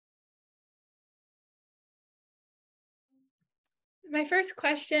My first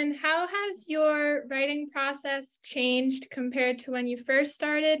question, how has your writing process changed compared to when you first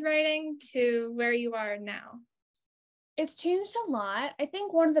started writing to where you are now? It's changed a lot. I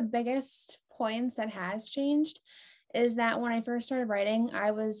think one of the biggest points that has changed is that when I first started writing,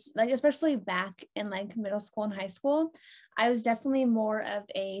 I was like, especially back in like middle school and high school, I was definitely more of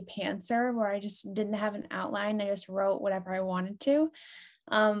a pantser where I just didn't have an outline. I just wrote whatever I wanted to.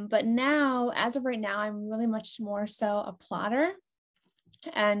 But now, as of right now, I'm really much more so a plotter.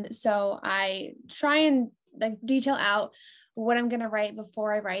 And so I try and like detail out what I'm going to write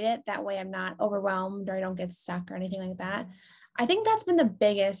before I write it. That way I'm not overwhelmed or I don't get stuck or anything like that. I think that's been the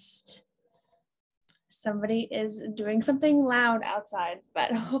biggest. Somebody is doing something loud outside,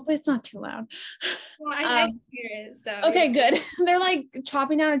 but hopefully it's not too loud. Well, I hear it, so Okay, good. They're like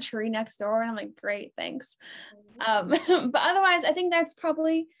chopping down a tree next door, and I'm like, great, thanks. But otherwise, I think that's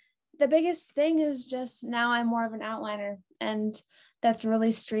probably the biggest thing is just now I'm more of an outliner, and that's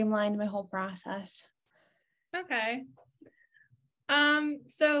really streamlined my whole process. Okay.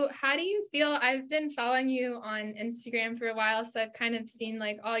 So how do you feel? I've been following you on Instagram for a while, so I've kind of seen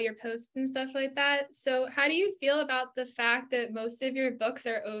like all your posts and stuff like that. So how do you feel about the fact that most of your books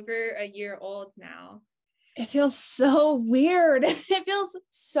are over a year old now? It feels so weird. It feels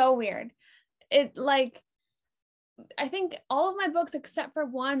so weird. It like I think all of my books except for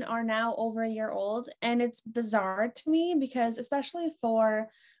one are now over a year old, and it's bizarre to me because especially for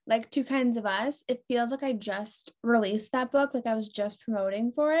like Two Kinds of Us, it feels like I just released that book, like I was just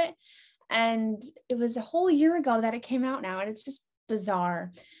promoting for it, and it was a whole year ago that it came out now, and it's just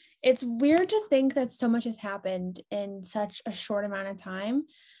bizarre. It's weird to think that so much has happened in such a short amount of time.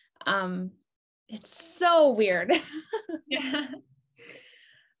 um it's so weird. Yeah.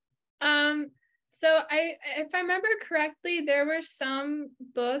 Um, if I remember correctly, there were some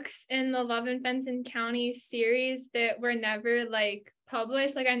books in the Love and Fenton County series that were never like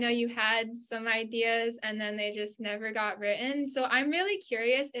published. Like I know you had some ideas and then they just never got written. So I'm really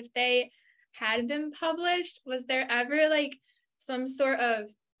curious if they had been published, was there ever like some sort of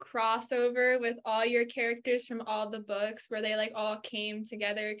crossover with all your characters from all the books where they like all came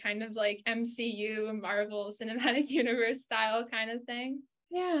together, kind of like MCU, Marvel Cinematic Universe style kind of thing?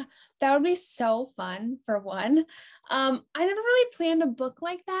 Yeah, that would be so fun for one. I never really planned a book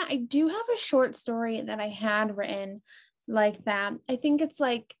like that. I do have a short story that I had written like that. I think it's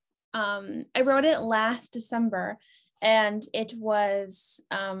like I wrote it last December, and it was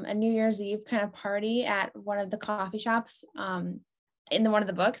a New Year's Eve kind of party at one of the coffee shops in one of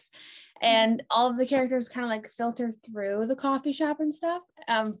the books. And all of the characters kind of like filter through the coffee shop and stuff.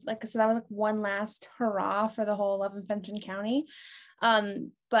 Like so that was like one last hurrah for the whole Love and Fenton County.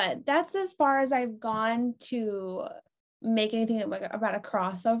 But that's as far as I've gone to make anything like about a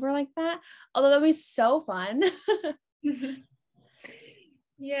crossover like that. Although that'd be so fun.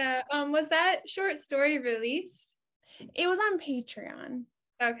 Yeah. Was that short story released? It was on Patreon.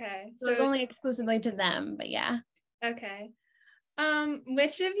 Okay. So it was So, only exclusively to them, but yeah. okay.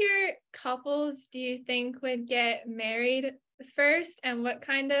 Which of your couples do you think would get married first, and what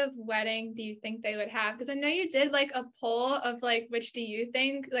kind of wedding do you think they would have? Because I know you did like a poll of like which do you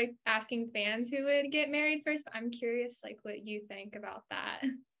think, like asking fans who would get married first, but I'm curious like what you think about that.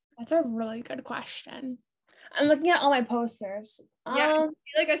 That's a really good question. I'm looking at all my posters. Yeah, I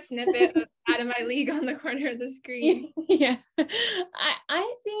see like a snippet of Out of My League on the corner of the screen. Yeah.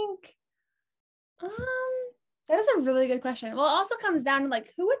 I think um that is a really good question. Well, it also comes down to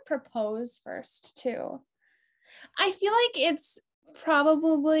like who would propose first too. I feel like it's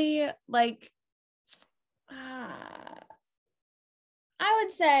probably like I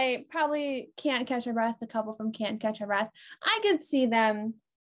would say probably Can't Catch a Breath, the couple from Can't Catch a Breath. I could see them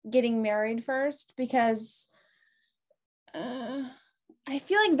getting married first because I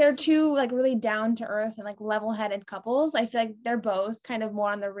feel like they're two like really down to earth and like level-headed couples. I feel like they're both kind of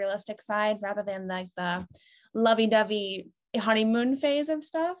more on the realistic side rather than like the lovey-dovey honeymoon phase of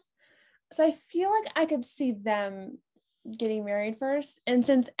stuff. So I feel like I could see them getting married first. And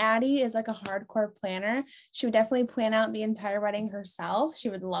since Addie is like a hardcore planner, she would definitely plan out the entire wedding herself. She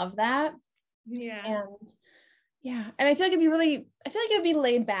would love that. Yeah. And yeah, and I feel like it would be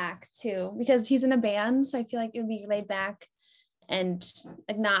laid back too, because he's in a band. So I feel like it would be laid back and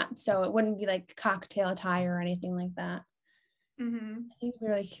like not so it wouldn't be like cocktail attire or anything like that. Mm-hmm. I think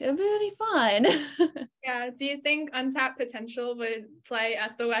it'd be really fun. Yeah. Do you think Untapped Potential would play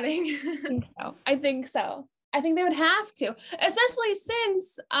at the wedding? I think so. I think they would have to, especially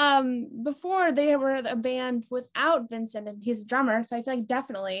since before they were a band without Vincent and he's a drummer. So I feel like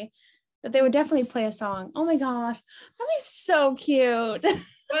definitely that they would definitely play a song. Oh my gosh, that'd be so cute.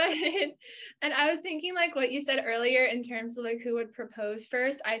 But, and I was thinking like what you said earlier in terms of like who would propose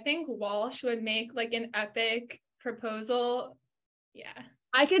first. I think Walsh would make like an epic proposal. Yeah.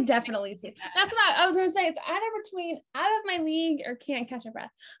 I could definitely see. That's what I was going to say. It's either between Out of My League or Can't Catch a Breath.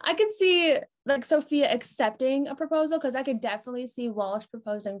 I could see like Sophia accepting a proposal because I could definitely see Walsh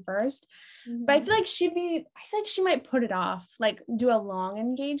proposing first. But I feel like she might put it off, like do a long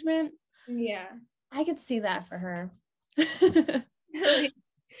engagement. Yeah. I could see that for her. Really.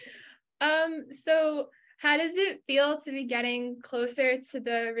 So how does it feel to be getting closer to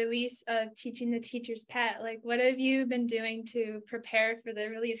the release of Teaching the Teacher's Pet? Like, what have you been doing to prepare for the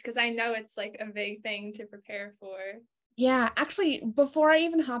release? Because I know it's like a big thing to prepare for. Yeah, actually, before I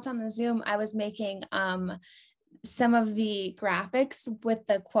even hopped on the Zoom, I was making some of the graphics with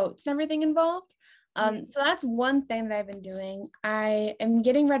the quotes and everything involved. So that's one thing that I've been doing. I am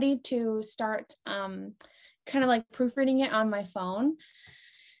getting ready to start kind of like proofreading it on my phone.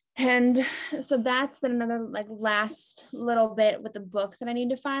 And so that's been another like last little bit with the book that I need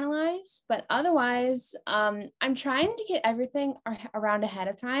to finalize. But otherwise, I'm trying to get everything around ahead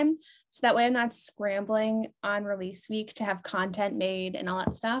of time. So that way I'm not scrambling on release week to have content made and all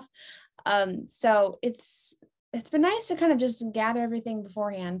that stuff. So it's been nice to kind of just gather everything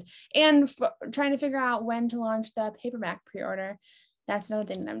beforehand and trying to figure out when to launch the paperback pre-order. That's another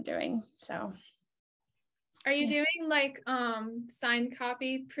thing that I'm doing. So are you doing like signed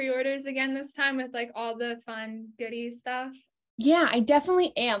copy pre-orders again this time with like all the fun goodies stuff? Yeah, I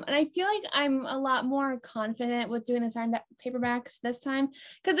definitely am. And I feel like I'm a lot more confident with doing the signed paperbacks this time.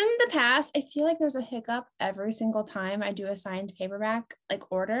 Because in the past, I feel like there's a hiccup every single time I do a signed paperback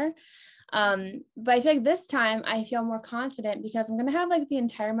like order. But I feel like this time I feel more confident because I'm gonna have like the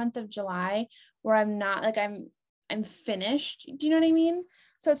entire month of July where I'm not like I'm finished. Do you know what I mean?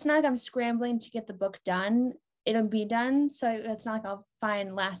 So it's not like I'm scrambling to get the book done. It'll be done. So it's not like I'll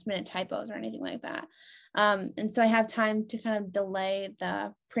find last minute typos or anything like that. And so I have time to kind of delay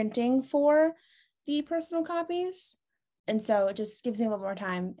the printing for the personal copies. And so it just gives me a little more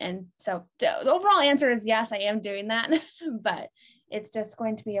time. And so the overall answer is yes, I am doing that, but it's just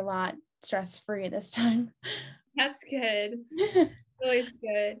going to be a lot stress-free this time. That's good. Always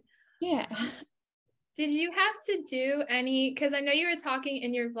good. Yeah. Did you have to do any, because I know you were talking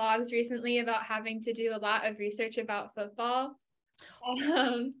in your vlogs recently about having to do a lot of research about football.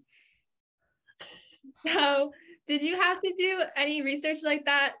 So did you have to do any research like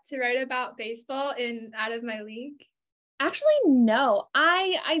that to write about baseball in Out of My League? Actually, no.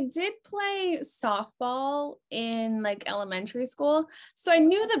 I did play softball in like elementary school. So I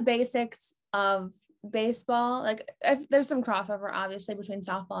knew the basics of baseball. Like there's some crossover obviously between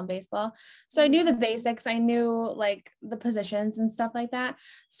softball and baseball. So I knew the basics. I knew like the positions and stuff like that.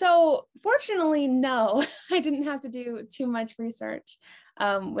 So fortunately, no, I didn't have to do too much research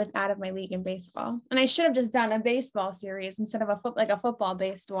with Out of My League in baseball. And I should have just done a baseball series instead of a football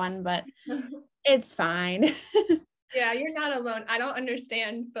based one, but it's fine. Yeah, you're not alone. I don't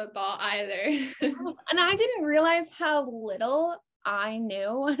understand football either. And I didn't realize how little I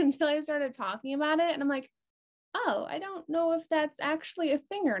knew until I started talking about it. And I'm like, oh, I don't know if that's actually a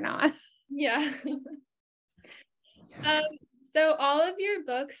thing or not. Yeah. So all of your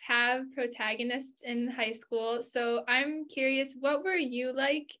books have protagonists in high school. So I'm curious, what were you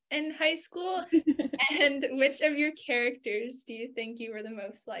like in high school? And which of your characters do you think you were the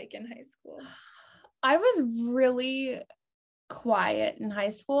most like in high school? I was really quiet in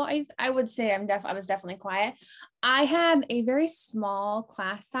high school. I would say I was definitely quiet. I had a very small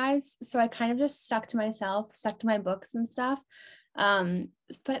class size, so I kind of just stuck to myself, stuck to my books and stuff.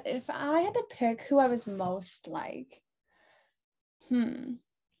 But if I had to pick who I was most like,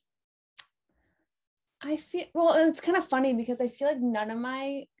 I feel, well, it's kind of funny because I feel like none of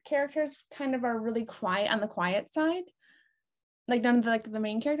my characters kind of are really quiet on the quiet side. Like none of the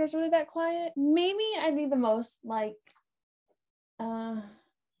main characters are really that quiet. Maybe I'd be the most like I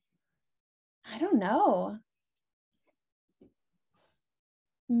don't know.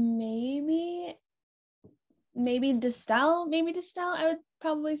 Maybe Destelle, I would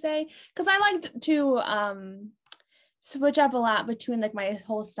probably say. Because I liked to switch up a lot between like my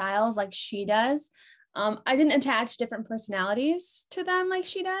whole styles like she does. I didn't attach different personalities to them like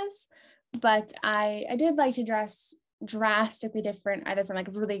she does, but I did like to dress drastically different, either from like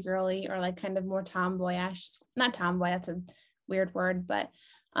really girly or like kind of more tomboyish. Not tomboy, that's a weird word, but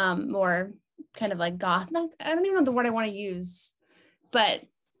more kind of like goth. I don't even know the word I want to use, but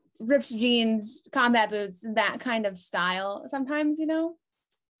ripped jeans, combat boots, that kind of style sometimes, you know.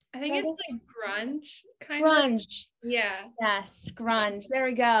 I think it's like grunge kind grunge. of. Yeah. Yes, grunge. There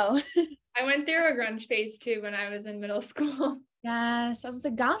we go. I went through a grunge phase too when I was in middle school. Yes, I was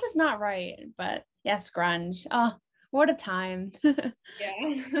like, goth is not right, but yes, grunge. Oh, what a time.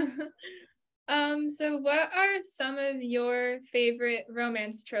 Yeah. So what are some of your favorite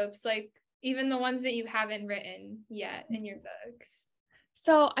romance tropes, like even the ones that you haven't written yet in your books?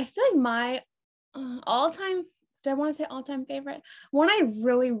 So I feel like my all-time, do I want to say all-time favorite? One I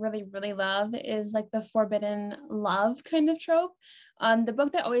really, really, really love is like the forbidden love kind of trope. The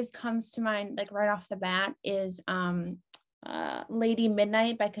book that always comes to mind, like right off the bat, is Lady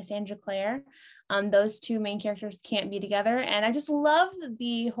Midnight by Cassandra Clare. Those two main characters can't be together, and I just love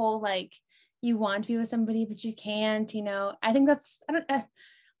the whole like you want to be with somebody but you can't. I think that's I don't.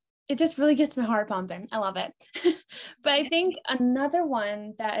 It just really gets my heart pumping. I love it. But I think another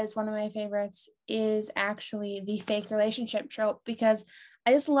one that is one of my favorites is actually the fake relationship trope, because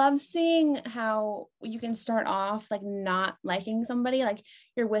I just love seeing how you can start off like not liking somebody, like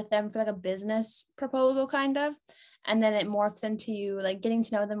you're with them for like a business proposal kind of, and then it morphs into you like getting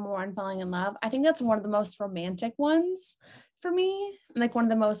to know them more and falling in love. I think that's one of the most romantic ones for me, and like one of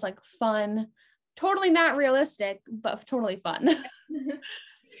the most like fun, totally not realistic, but totally fun.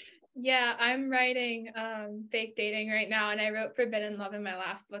 Yeah, I'm writing fake dating right now, and I wrote Forbidden Love in my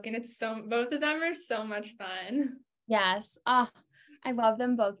last book, and it's so both of them are so much fun. Yes. I love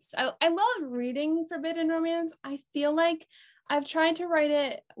them both. I love reading forbidden romance. I feel like I've tried to write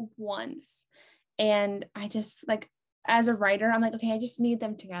it once, and I just like, as a writer, I'm like, okay, I just need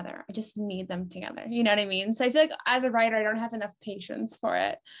them together. I just need them together. You know what I mean? So I feel like as a writer, I don't have enough patience for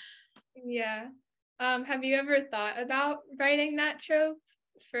it. Yeah. Have you ever thought about writing that trope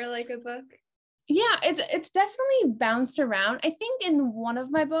for like a book? Yeah, it's definitely bounced around. I think in one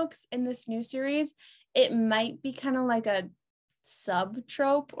of my books in this new series, it might be kind of like a sub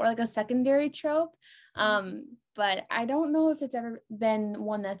trope or like a secondary trope. But I don't know if it's ever been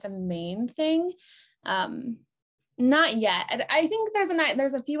one that's a main thing. Um, Not yet. And I think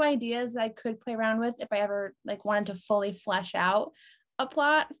there's a few ideas that I could play around with if I ever like wanted to fully flesh out a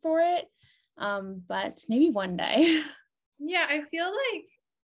plot for it. But maybe one day. Yeah, I feel like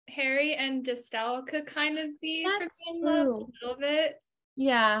Harry and Estelle could kind of be That's Forbidden Love true. a little bit.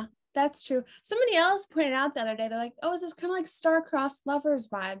 Yeah, that's true. Somebody else pointed out the other day, they're like, oh, is this kind of like star-crossed lovers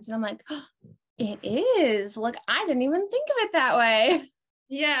vibes? And I'm like, oh, it is. Like, I didn't even think of it that way.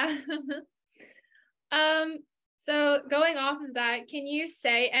 Yeah. Um, so going off of that, can you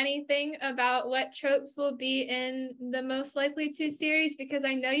say anything about what tropes will be in the Most Likely To series? Because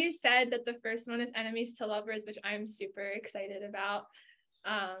I know you said that the first one is enemies to lovers, which I'm super excited about.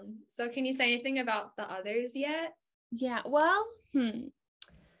 So can you say anything about the others yet? Yeah, well,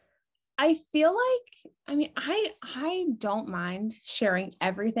 I feel like, I mean, I don't mind sharing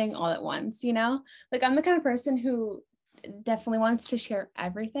everything all at once, you know? Like I'm the kind of person who definitely wants to share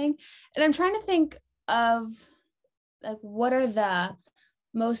everything. And I'm trying to think of like what are the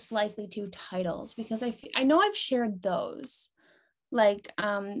most likely to titles, because I know I've shared those. Like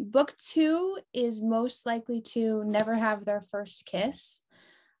book 2 is most likely to never have their first kiss.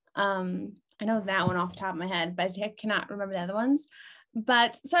 I know that one off the top of my head, but I cannot remember the other ones.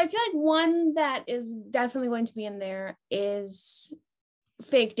 But so I feel like one that is definitely going to be in there is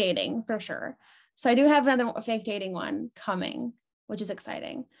fake dating for sure. So I do have another fake dating one coming, which is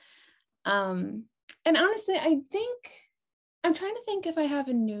exciting. And honestly, I think I'm trying to think if I have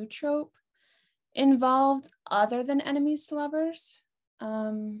a new trope involved other than enemies to lovers.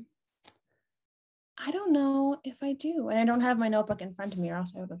 I don't know if I do. And I don't have my notebook in front of me, or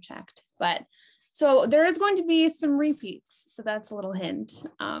else I would have checked. But so there is going to be some repeats. So that's a little hint.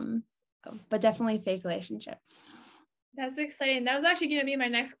 But definitely fake relationships. That's exciting. That was actually going to be my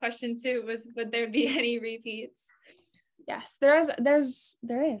next question too, was would there be any repeats? Yes, there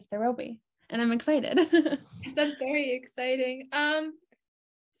will be. And I'm excited. That's very exciting.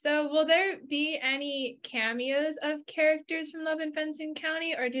 So will there be any cameos of characters from Love and Fencing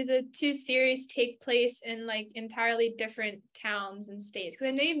County, or do the two series take place in like entirely different towns and states? Because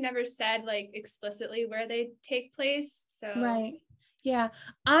I know you've never said like explicitly where they take place. So Right. Yeah.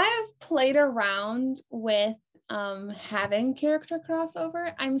 I've played around with having character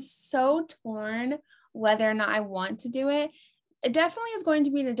crossover. I'm so torn whether or not I want to do it. It definitely is going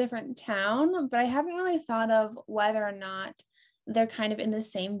to be in a different town, but I haven't really thought of whether or not they're kind of in the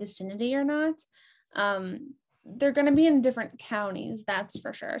same vicinity or not. They're going to be in different counties, that's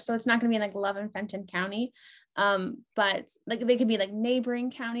for sure. So it's not going to be in like Love and Fenton County. But like they could be like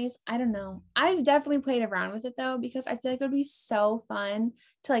neighboring counties. I don't know. I've definitely played around with it though, because I feel like it would be so fun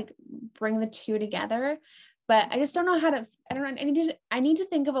to like bring the two together. But I just don't know how to, I don't know. I need to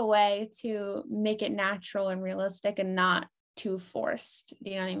think of a way to make it natural and realistic and not too forced.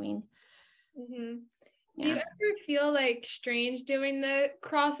 Do you know what I mean? mm-hmm. Do you ever feel like strange doing the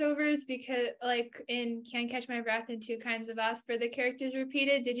crossovers because like in Can't Catch My Breath and Two Kinds of Us for the characters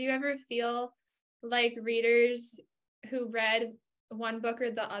repeated? Did you ever feel like readers who read one book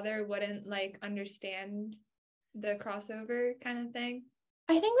or the other wouldn't like understand the crossover kind of thing?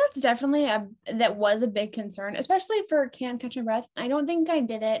 I think that's definitely that was a big concern, especially for Can't Catch My Breath. I don't think I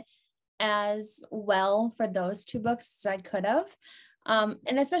did it as well for those two books as I could have.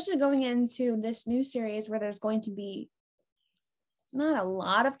 And especially going into this new series where there's going to be not a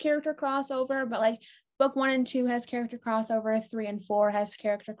lot of character crossover, but like book 1 and 2 has character crossover, 3 and 4 has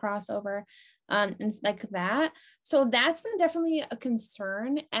character crossover, and like that. So that's been definitely a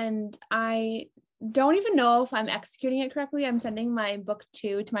concern. And I don't even know if I'm executing it correctly. I'm sending my book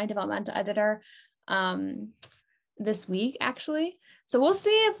 2 to my developmental editor this week, actually. So we'll see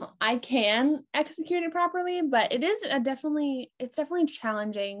if I can execute it properly, but it is it's definitely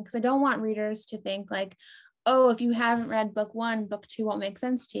challenging because I don't want readers to think like, oh, if you haven't read book 1, book 2 won't make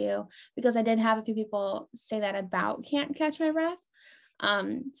sense to you, because I did have a few people say that about Can't Catch My Breath.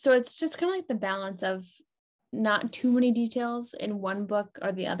 So it's just kind of like the balance of not too many details in one book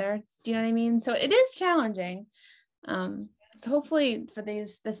or the other. Do you know what I mean? So it is challenging. So hopefully for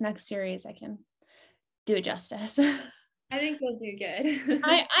this next series, I can do it justice. I think you'll do good.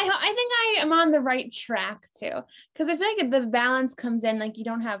 I think I am on the right track too, because I feel like the balance comes in like you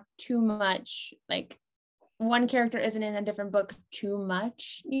don't have too much, like one character isn't in a different book too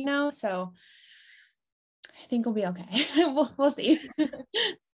much, you know. So I think we'll be okay. We'll see.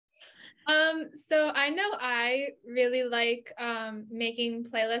 So I know I really like making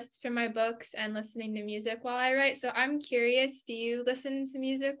playlists for my books and listening to music while I write. So I'm curious, do you listen to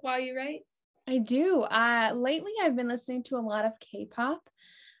music while you write? I do. Lately I've been listening to a lot of K-pop.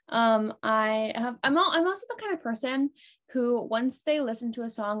 I'm also the kind of person who once they listen to a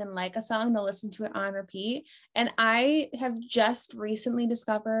song and like a song, they'll listen to it on repeat. And I have just recently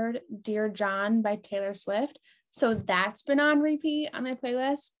discovered Dear John by Taylor Swift. So that's been on repeat on my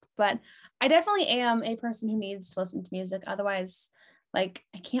playlist. But I definitely am a person who needs to listen to music. Otherwise, like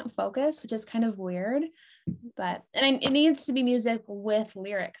I can't focus, which is kind of weird. But it needs to be music with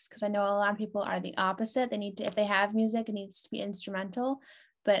lyrics, because I know a lot of people are the opposite. They need to, if they have music, it needs to be instrumental.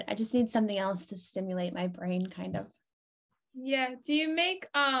 But I just need something else to stimulate my brain, kind of. Yeah. Do you make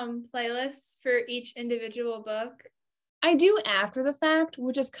playlists for each individual book? I do after the fact,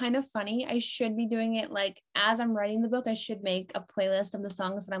 which is kind of funny. I should be doing it like as I'm writing the book. I should make a playlist of the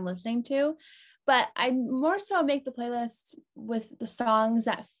songs that I'm listening to, but I more so make the playlists with the songs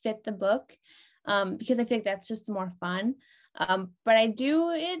that fit the book, because I think that's just more fun. But I do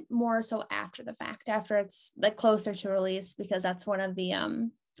it more so after the fact, after it's like closer to release, because that's one of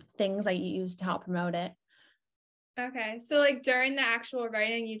the things I use to help promote it. Okay. So like during the actual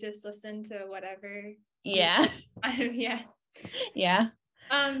writing, you just listen to whatever. Yeah. Yeah. Yeah.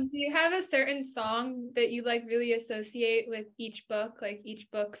 Do you have a certain song that you like really associate with each book, like each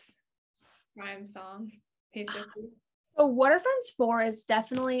book's prime song, basically? So Waterfronts 4 is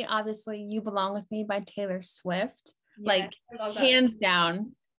definitely, obviously, You Belong With Me by Taylor Swift. Yeah, Like I love that. hands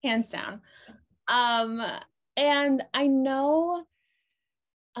down, hands down. And I know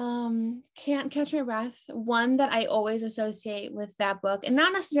Can't Catch My Breath, one that I always associate with that book, and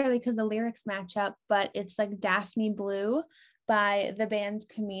not necessarily because the lyrics match up, but it's like Daphne Blue by the band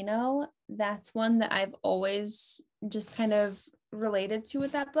Camino. That's one that I've always just kind of related to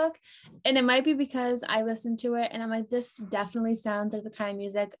with that book. And it might be because I listened to it and I'm like, this definitely sounds like the kind of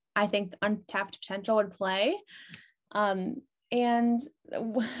music I think Untapped Potential would play. And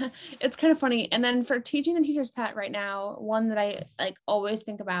it's kind of funny. And then for Teaching the Teacher's Pet right now, one that I like always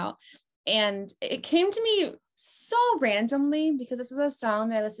think about, and it came to me so randomly because this was a song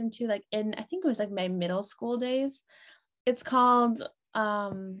that I listened to like in, I think it was like my middle school days. It's called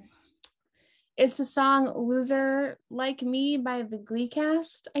it's the song Loser Like Me by the Glee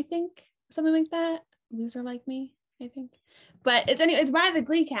cast, I think, something like that. Loser Like Me, I think. But it's by the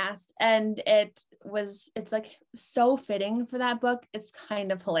Glee cast, and it's like so fitting for that book. It's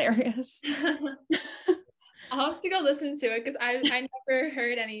kind of hilarious. I'll have to go listen to it because I never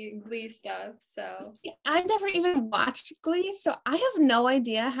heard any Glee stuff. So See, I've never even watched Glee, so I have no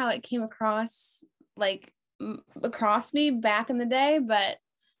idea how it came across across me back in the day. But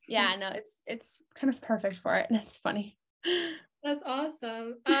yeah, no, it's kind of perfect for it, and it's funny. that's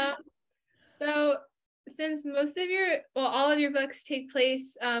awesome. So since all of your books take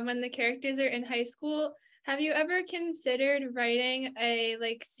place when the characters are in high school, have you ever considered writing a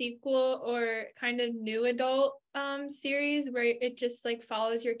like sequel or kind of new adult series where it just like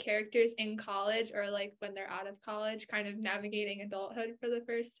follows your characters in college or like when they're out of college, kind of navigating adulthood for the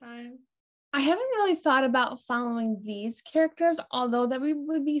first time? I haven't really thought about following these characters, although that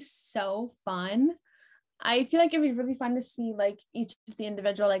would be so fun. I feel like it'd be really fun to see like each of the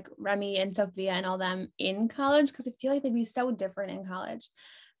individual, like Remy and Sophia and all them in college, because I feel like they'd be so different in college.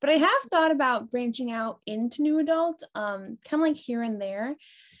 But I have thought about branching out into new adult, kind of like here and there,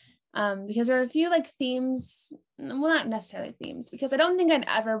 because there are a few like themes, well, not necessarily themes, because I don't think I'd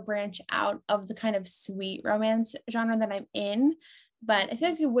ever branch out of the kind of sweet romance genre that I'm in. But I feel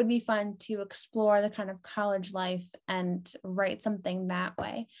like it would be fun to explore the kind of college life and write something that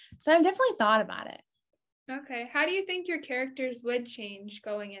way. So I've definitely thought about it. Okay. How do you think your characters would change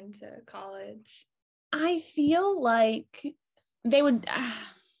going into college? I feel like they would, I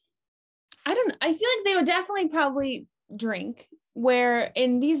feel like they would definitely probably drink. Where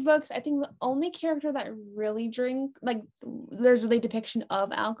in these books, I think the only character that really drink, like there's really depiction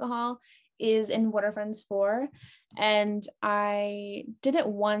of alcohol, is in What Are Friends For. And I did it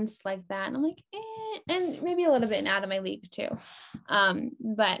once like that. And I'm like, and maybe a little bit in Out of My League too. And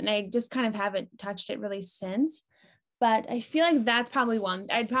I just kind of haven't touched it really since. But I feel like that's probably one.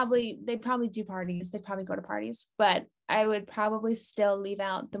 They'd probably do parties. They'd probably go to parties, but I would probably still leave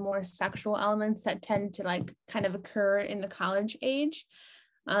out the more sexual elements that tend to like kind of occur in the college age,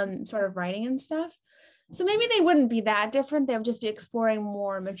 sort of writing and stuff. So maybe they wouldn't be that different. They would just be exploring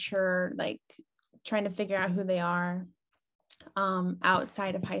more mature, like trying to figure out who they are,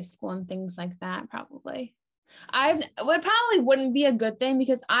 outside of high school and things like that, probably. It probably wouldn't be a good thing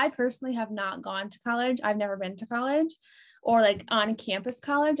because I personally have not gone to college. I've never been to college or like on campus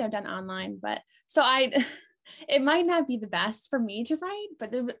college. I've done online, but so it might not be the best for me to write,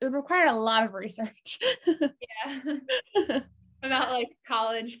 but it would require a lot of research. Yeah. About like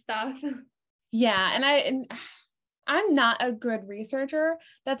college stuff. Yeah. And I'm not a good researcher.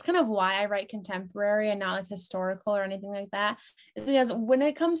 That's kind of why I write contemporary and not like historical or anything like that. It's because when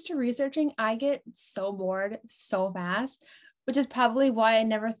it comes to researching, I get so bored so fast, which is probably why I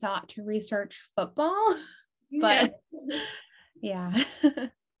never thought to research football. But yeah.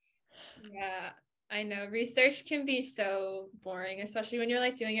 Yeah, I know research can be so boring, especially when you're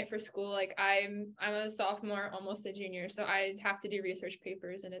like doing it for school. Like I'm a sophomore, almost a junior, so I have to do research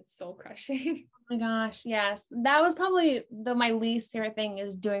papers and it's soul crushing. Oh my gosh, yes. That was probably my least favorite thing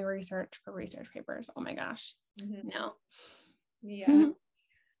is doing research for research papers. Oh my gosh. Mm-hmm. No. Yeah.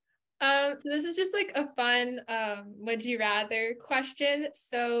 So this is just like a fun would you rather question.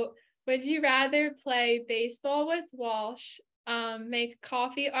 So would you rather play baseball with Walsh, make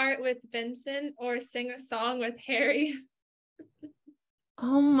coffee art with Vincent, or sing a song with Harry?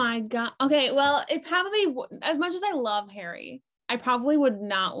 Oh my God. Okay, well, it probably, as much as I love Harry, I probably would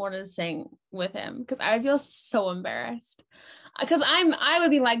not want to sing with him because I would feel so embarrassed. Because I would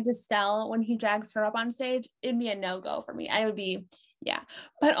be like Estelle when he drags her up on stage. It'd be a no-go for me. I would be, yeah.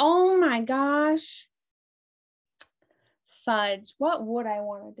 But oh my gosh. Fudge. What would I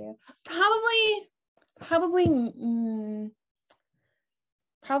want to do? Probably,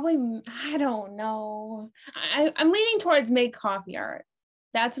 I don't know. I'm leaning towards make coffee art.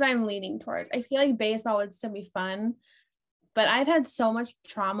 That's what I'm leaning towards. I feel like baseball would still be fun, but I've had so much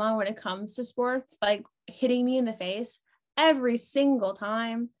trauma when it comes to sports, like hitting me in the face every single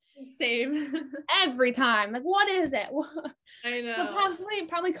time. Same. Every time. Like, what is it? I So know.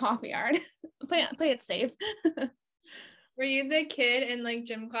 probably coffee art. play it safe. Were you the kid in like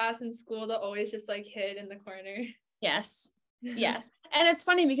gym class in school that always just like hid in the corner? Yes. Yes. And it's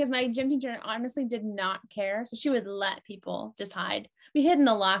funny because my gym teacher honestly did not care. So she would let people just hide. We hid in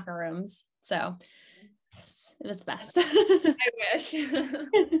the locker rooms. So it was the best. I wish.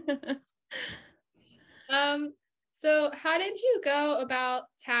 So how did you go about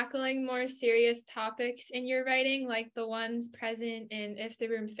tackling more serious topics in your writing, like the ones present in If the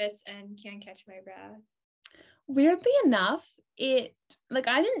Room Fits and Can't Catch My Breath? Weirdly enough, I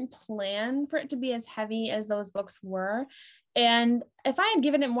didn't plan for it to be as heavy as those books were. And if I had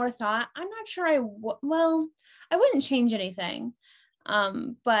given it more thought, I'm not sure I wouldn't change anything.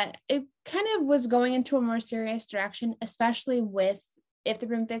 But it kind of was going into a more serious direction, especially with If the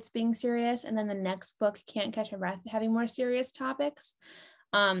Room Fits being serious, and then the next book, Can't Catch My Breath, having more serious topics.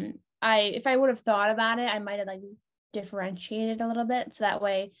 If I would have thought about it, I might have like differentiated a little bit, so that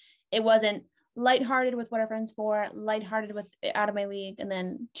way it wasn't lighthearted with What Are Friends For, lighthearted with Out of My League, and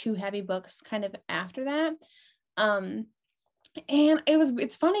then two heavy books kind of after that. And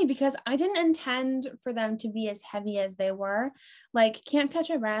it's funny because I didn't intend for them to be as heavy as they were. Like Can't Catch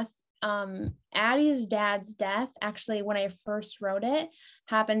My Breath, Addie's dad's death, actually, when I first wrote it,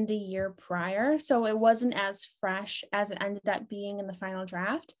 happened a year prior. So it wasn't as fresh as it ended up being in the final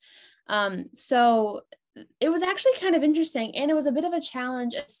draft. So it was actually kind of interesting, and it was a bit of a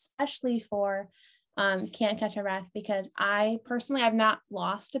challenge, especially for Can't Catch a Breath, because I personally, I've not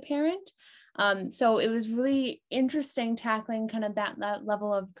lost a parent. So it was really interesting tackling kind of that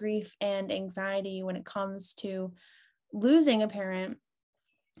level of grief and anxiety when it comes to losing a parent.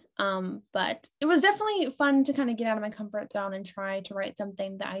 But it was definitely fun to kind of get out of my comfort zone and try to write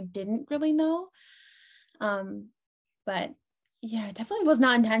something that I didn't really know. But yeah, it definitely was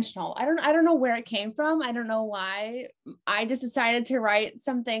not intentional. I don't know where it came from. I don't know why. I just decided to write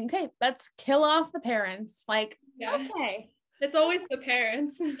something. Okay, let's kill off the parents. Like, Yeah. okay. It's always the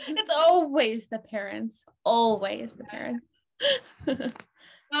parents. It's always the parents. Always the parents.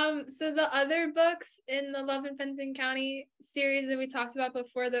 So the other books in the Love and Fencing County series that we talked about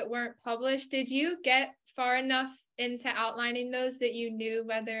before that weren't published, did you get far enough into outlining those that you knew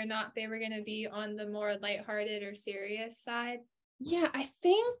whether or not they were going to be on the more lighthearted or serious side? Yeah, I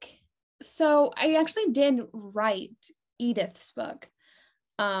think so. I actually did write Edith's book.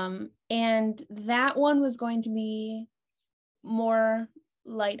 And that one was going to be more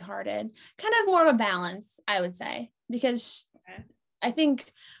lighthearted, kind of more of a balance, I would say, because I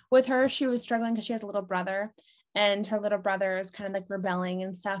think with her, she was struggling because she has a little brother, and her little brother is kind of like rebelling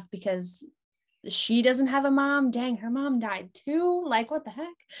and stuff because she doesn't have a mom. Dang, her mom died too. Like, what the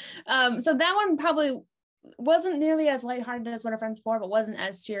heck? So that one probably wasn't nearly as lighthearted as What Are Friends For, but wasn't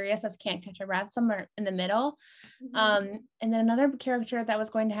as serious as Can't Catch a Breath, somewhere in the middle. And then another character that was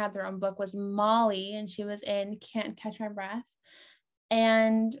going to have their own book was Molly, and she was in Can't Catch My Breath.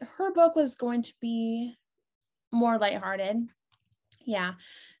 And her book was going to be more lighthearted. Yeah.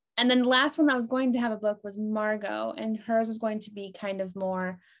 And then the last one that was going to have a book was Margot, and hers was going to be kind of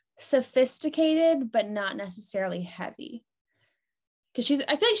more sophisticated, but not necessarily heavy. Because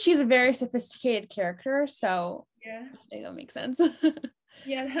I feel like she's a very sophisticated character. So yeah, I think that makes sense.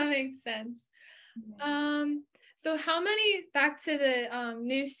 Yeah, that makes sense. So back to the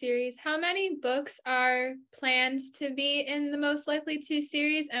new series, how many books are planned to be in the Most Likely To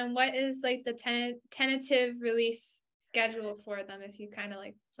series, and what is like the tentative release schedule for them, if you kind of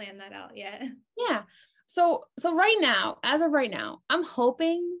like plan that out yet? Yeah. So right now, as of right now, I'm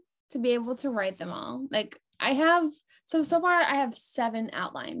hoping to be able to write them all. Like I have, so far I have 7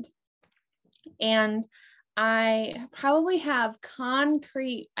 outlined, and I probably have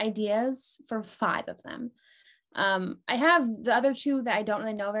concrete ideas for 5 of them. I have the other 2 that I don't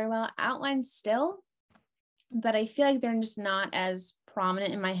really know very well outlined still, but I feel like they're just not as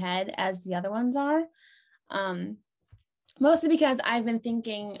prominent in my head as the other ones are. Mostly because I've been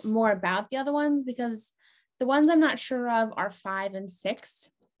thinking more about the other ones, because the ones I'm not sure of are 5 and 6.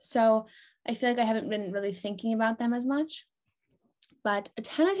 So I feel like I haven't been really thinking about them as much. But a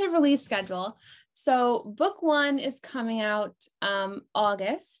tentative release schedule. So book 1 is coming out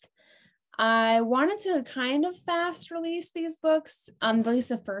August. I wanted to kind of fast release these books, at least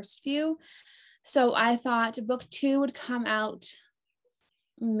the first few. So I thought book 2 would come out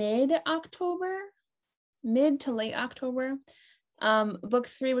mid to late October. Book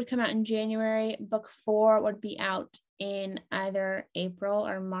 3 would come out in January. Book 4 would be out in either April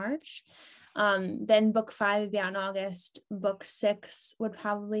or March. Then book 5 would be out in August. Book 6 would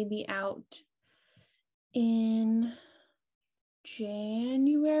probably be out in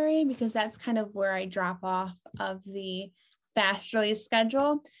January, because that's kind of where I drop off of the fast release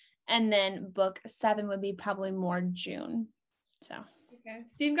schedule. And then book 7 would be probably more June. So okay,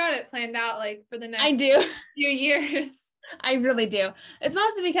 so you've got it planned out like for the next I do few years. I really do. It's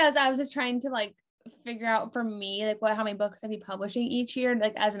mostly because I was just trying to like figure out for me like how many books I'd be publishing each year,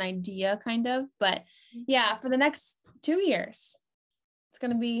 like as an idea kind of. But yeah, for the next 2 years, it's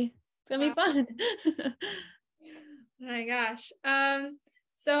gonna be fun. Oh my gosh.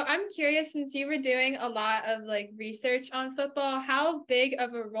 So I'm curious, since you were doing a lot of like research on football, how big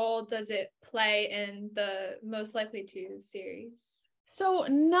of a role does it play in the Most Likely To series? So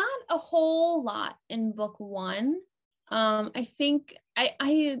not a whole lot in book 1. I think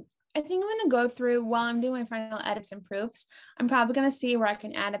I'm going to go through while I'm doing my final edits and proofs. I'm probably going to see where I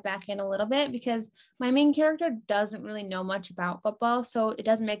can add it back in a little bit, because my main character doesn't really know much about football. So it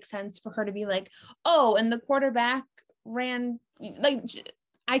doesn't make sense for her to be like, oh, and the quarterback ran, like,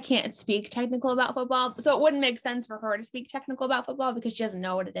 I can't speak technical about football. So it wouldn't make sense for her to speak technical about football because she doesn't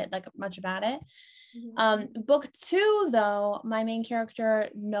know what it is, like much about it. Book 2, though, my main character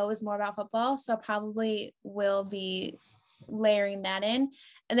knows more about football, so probably will be layering that in.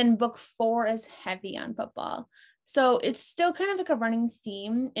 And then book 4 is heavy on football, so it's still kind of like a running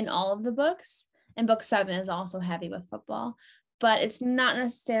theme in all of the books. And book 7 is also heavy with football, but it's not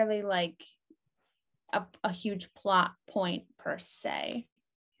necessarily like a huge plot point per se.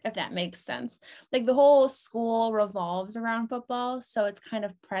 if that makes sense. Like the whole school revolves around football, so it's kind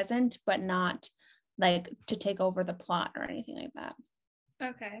of present, but not like to take over the plot or anything like that.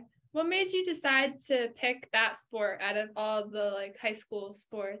 Okay. What made you decide to pick that sport out of all the like high school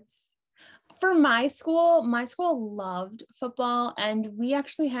sports? For my school loved football, and we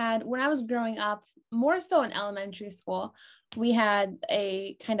actually had, when I was growing up, more so in elementary school, we had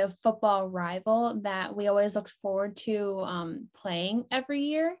a kind of football rival that we always looked forward to playing every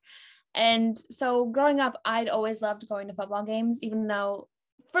year. And so growing up, I'd always loved going to football games, even though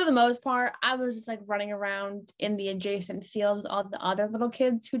for the most part, I was just like running around in the adjacent field with all the other little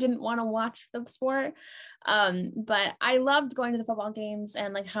kids who didn't want to watch the sport. But I loved going to the football games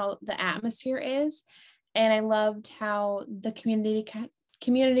and like how the atmosphere is. And I loved how the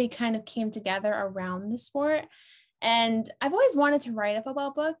community kind of came together around the sport. And I've always wanted to write a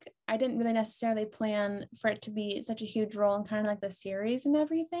football book. I didn't really necessarily plan for it to be such a huge role in kind of like the series and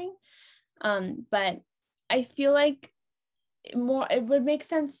everything. But I feel like it would make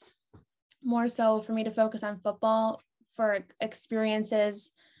sense more so for me to focus on football for experiences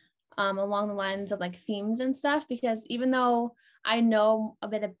along the lines of like themes and stuff, because even though I know a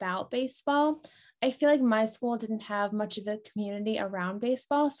bit about baseball, I feel like my school didn't have much of a community around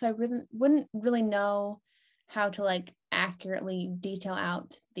baseball, so I wouldn't really know how to like accurately detail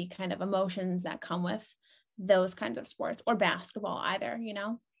out the kind of emotions that come with those kinds of sports, or basketball either, you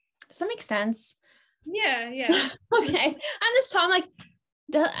know. Does that make sense? Yeah. Okay. I'm just talking like,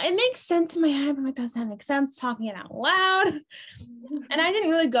 it makes sense in my head, but it doesn't make sense talking it out loud. And I didn't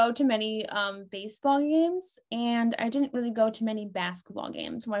really go to many baseball games, and I didn't really go to many basketball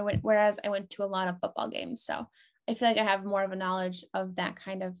games whereas I went to a lot of football games. So I feel like I have more of a knowledge of that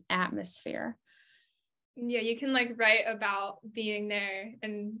kind of atmosphere. Yeah, you can like write about being there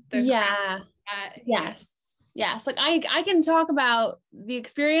and Yes. Like I can talk about the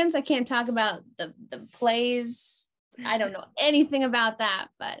experience. I can't talk about the plays. I don't know anything about that,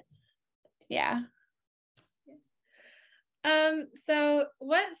 but yeah. So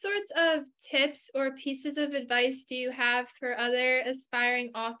what sorts of tips or pieces of advice do you have for other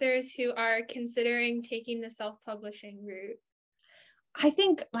aspiring authors who are considering taking the self-publishing route? I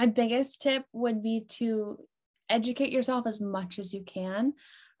think my biggest tip would be to educate yourself as much as you can.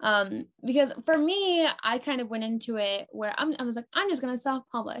 Because for me, I kind of went into it where I was like, I'm just going to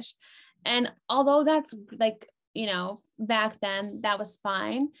self-publish. And although that's like, you know, back then that was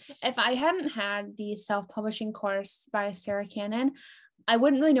fine. If I hadn't had the self-publishing course by Sarah Cannon, I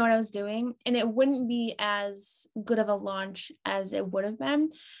wouldn't really know what I was doing, and it wouldn't be as good of a launch as it would have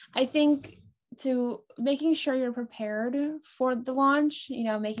been. I think to making sure you're prepared for the launch, you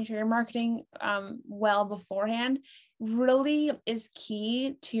know, making sure you're marketing well beforehand really is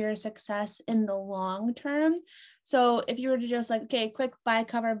key to your success in the long term. So if you were to just like, okay, quick buy a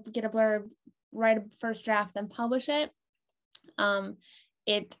cover, get a blurb, write a first draft, then publish it,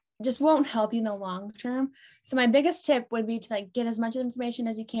 it just won't help you in the long term. So my biggest tip would be to like get as much information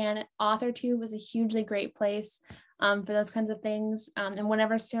as you can. AuthorTube is a hugely great place for those kinds of things. And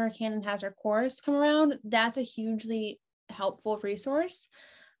whenever Sarah Cannon has her course come around, that's a hugely helpful resource.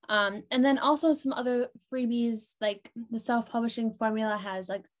 And then also some other freebies, like the self-publishing formula has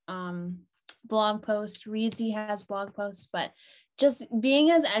like blog posts, Readsy has blog posts, but just being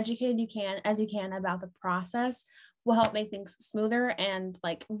as educated as you can about the process will help make things smoother and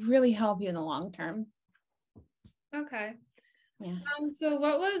like really help you in the long term. Okay. Yeah. So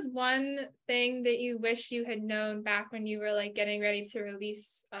what was one thing that you wish you had known back when you were like getting ready to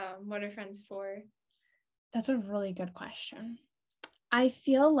release What Are Friends For? That's a really good question. I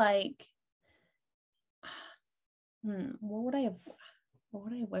feel like what would I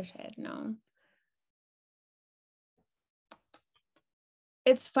wish I had known?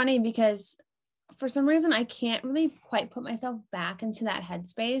 It's funny because for some reason I can't really quite put myself back into that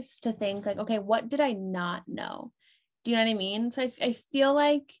headspace to think like, okay, what did I not know? Do you know what I mean? So I feel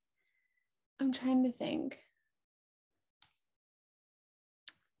like I'm trying to think.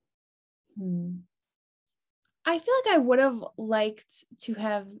 I feel like I would have liked to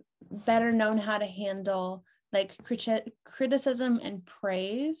have better known how to handle like criticism and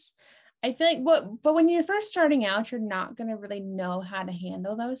praise. I feel like but when you're first starting out, you're not going to really know how to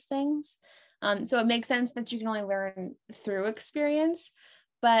handle those things. So it makes sense that you can only learn through experience.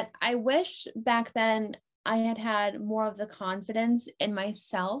 But I wish back then I had had more of the confidence in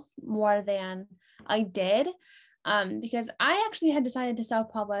myself more than I did, because I actually had decided to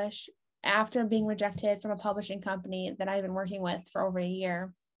self-publish after being rejected from a publishing company that I've been working with for over a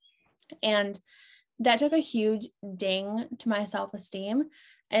year. And that took a huge ding to my self-esteem.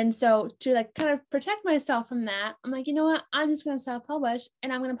 And so to like kind of protect myself from that, I'm like, you know what, I'm just going to self-publish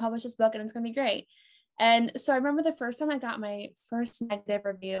and I'm going to publish this book and it's going to be great. And so I remember the first time I got my first negative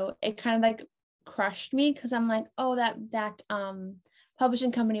review, it kind of like crushed me because I'm like, oh, that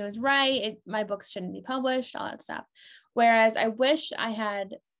publishing company was right. My books shouldn't be published, all that stuff. Whereas I wish I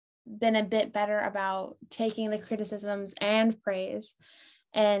had been a bit better about taking the criticisms and praise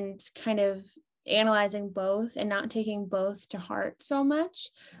and kind of analyzing both and not taking both to heart so much.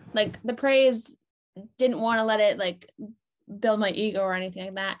 Like the praise, didn't want to let it like build my ego or anything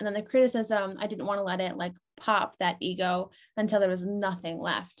like that. And then the criticism, I didn't want to let it like pop that ego until there was nothing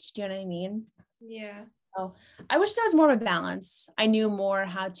left. Do you know what I mean? Yeah. So I wish there was more of a balance. I knew more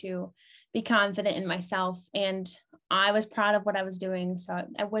how to be confident in myself and I was proud of what I was doing. So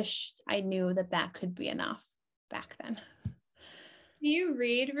I wish I knew that could be enough back then. Do you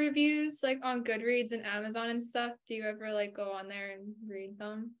read reviews like on Goodreads and Amazon and stuff? Do you ever like go on there and read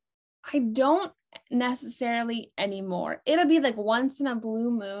them? I don't necessarily anymore. It'll be like once in a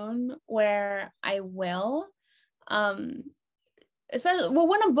blue moon where I will. Especially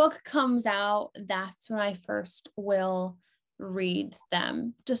when a book comes out, that's when I first will read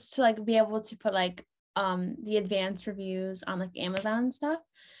them, just to like be able to put like the advanced reviews on like Amazon and stuff,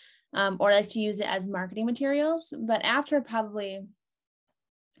 or like to use it as marketing materials. But after I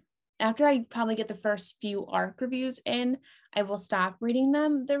probably get the first few ARC reviews in, I will stop reading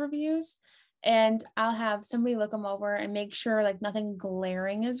the reviews, and I'll have somebody look them over and make sure like nothing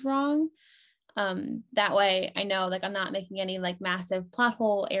glaring is wrong. That way I know like I'm not making any like massive plot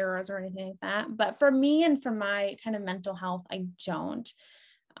hole errors or anything like that. But for me and for my kind of mental health, I don't.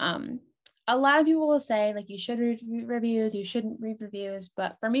 A lot of people will say like you should read reviews, you shouldn't read reviews,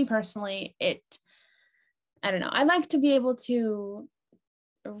 but for me personally, I don't know. I like to be able to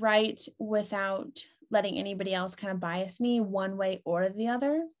write without letting anybody else kind of bias me one way or the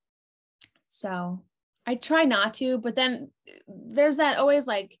other. So I try not to, but then there's that always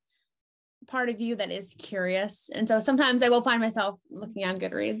like part of you that is curious. And so sometimes I will find myself looking on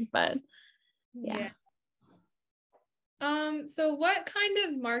Goodreads, but yeah. So what kind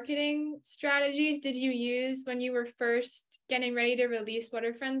of marketing strategies did you use when you were first getting ready to release What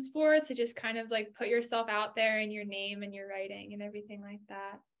Are Friends For, to just kind of like put yourself out there and your name and your writing and everything like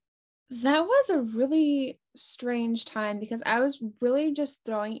that? That was a really strange time because I was really just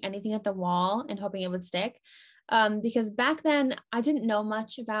throwing anything at the wall and hoping it would stick. Because back then I didn't know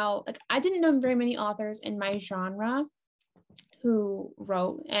much about, like, I didn't know very many authors in my genre who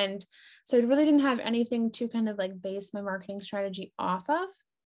wrote. And so I really didn't have anything to kind of like base my marketing strategy off of,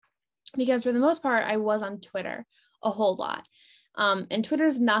 because for the most part, I was on Twitter a whole lot. And Twitter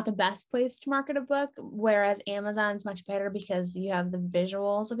is not the best place to market a book, whereas Amazon's much better because you have the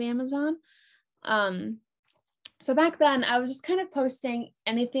visuals of Amazon. So back then I was just kind of posting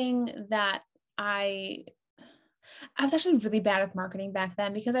anything that I was actually really bad at marketing back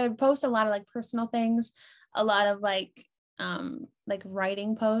then, because I would post a lot of like personal things, a lot of like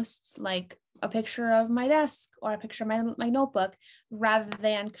writing posts, like a picture of my desk or a picture of my notebook, rather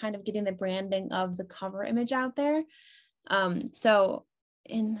than kind of getting the branding of the cover image out there. So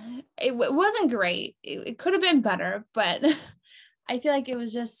it wasn't great. It could have been better, but I feel like it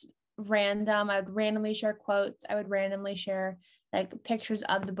was just random. I would randomly share quotes. I would randomly share like pictures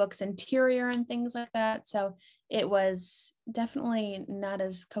of the book's interior and things like that. So it was definitely not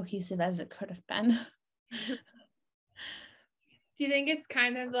as cohesive as it could have been. Do you think it's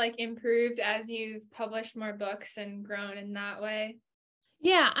kind of like improved as you've published more books and grown in that way?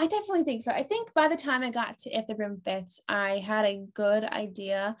 Yeah, I definitely think so. I think by the time I got to If the Brim Fits, I had a good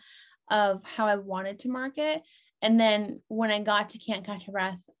idea of how I wanted to market. And then when I got to Can't Catch a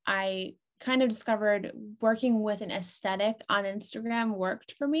Breath, I kind of discovered working with an aesthetic on Instagram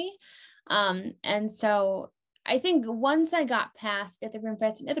worked for me. And so I think once I got past If the Brim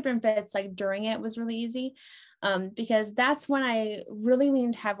Fits, and If the Brim Fits, like during it was really easy, because that's when I really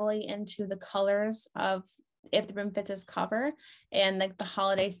leaned heavily into the colors of If the Brim Fits' cover and like the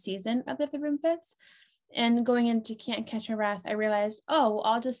holiday season of If the Brim Fits. And going into Can't Catch Our Breath, I realized, oh, well,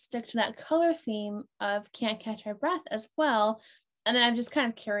 I'll just stick to that color theme of Can't Catch Our Breath as well. And then I've just kind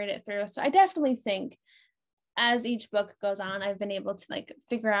of carried it through. So I definitely think as each book goes on, I've been able to like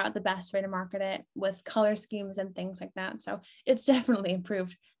figure out the best way to market it with color schemes and things like that. So it's definitely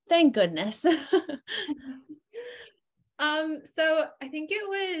improved. Thank goodness. So I think it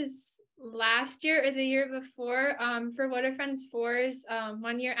was last year or the year before, for What Are Friends For's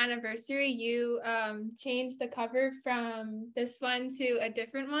 1-year anniversary, you changed the cover from this one to a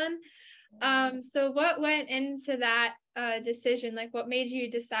different one. So what went into that decision? Like, what made you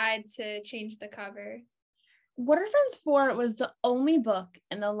decide to change the cover? What Are Friends For was the only book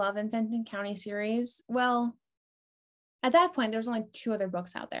in the Love in Fenton County series. Well, at that point, there was only 2 other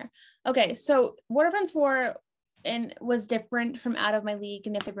books out there. Okay, so What Are Friends For and was different from Out of My League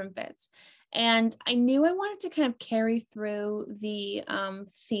and If the Room Fits. And I knew I wanted to kind of carry through the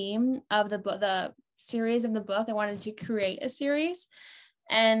theme of the book, the series of the book. I wanted to create a series.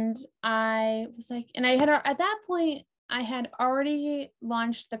 And I was like, and I had, at that point, I had already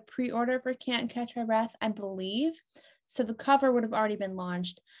launched the pre-order for Can't Catch My Breath, I believe. So the cover would have already been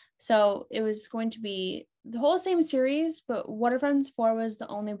launched. So it was going to be the whole same series, but What Are Friends For was the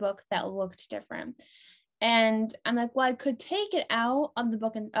only book that looked different. And I'm like, well, I could take it out of the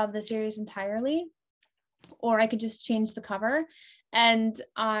book and of the series entirely, or I could just change the cover. And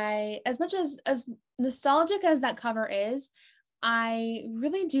I, as much as nostalgic as that cover is, I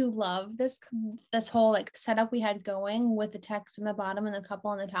really do love this whole like setup we had going with the text in the bottom and the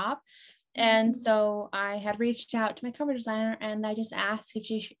couple on the top. And so I had reached out to my cover designer and I just asked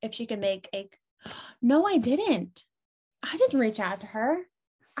if she could make a, no, I didn't reach out to her.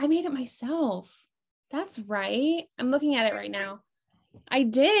 I made it myself. That's right. I'm looking at it right now. I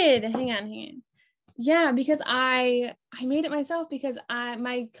did. Hang on. Yeah, because I made it myself because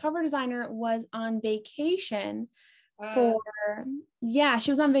my cover designer was on vacation she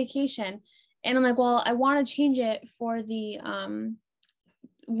was on vacation. And I'm like, well, I want to change it for the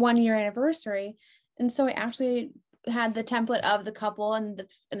 1-year anniversary. And so I actually had the template of the couple and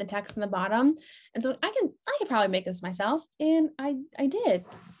the text in the bottom. And so I could probably make this myself. And I did.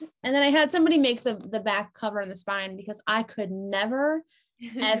 And then I had somebody make the back cover and the spine because I could never,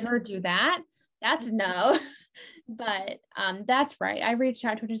 ever do that. That's no. But that's right. I reached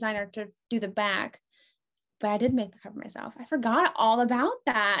out to a designer to do the back, but I did make the cover myself. I forgot all about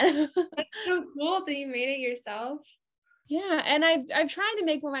that. That's so cool that you made it yourself. Yeah, and I've tried to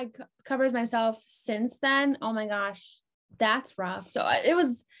make one of my covers myself since then. Oh my gosh, that's rough. So it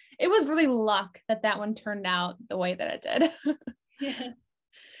was really luck that one turned out the way that it did. Yeah.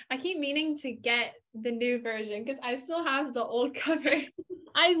 I keep meaning to get the new version because I still have the old cover.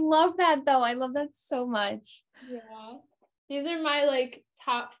 I love that though. I love that so much. Yeah. These are my like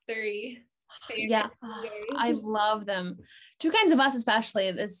top 3 favorite. Yeah. I love them. Two Kinds of Us especially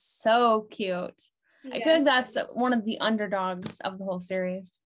is so cute. Yeah. I feel like that's one of the underdogs of the whole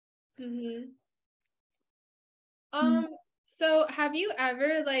series. So have you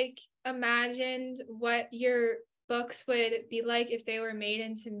ever like imagined what your books would be like if they were made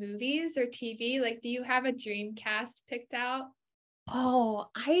into movies or TV? Like, do you have a dream cast picked out? Oh,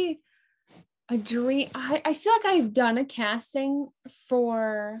 I feel like I've done a casting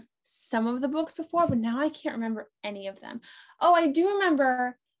for some of the books before, but now I can't remember any of them. Oh, I do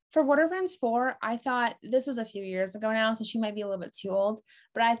remember for What Are Friends For, I thought this was a few years ago now, so she might be a little bit too old,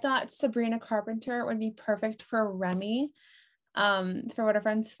 but I thought Sabrina Carpenter would be perfect for Remy for What Are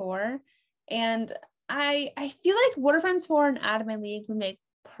Friends For. And I feel like What Are Friends For and Out of My League would make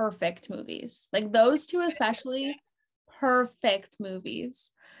perfect movies. Like those two especially, perfect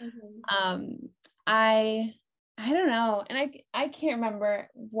movies. I don't know, and I can't remember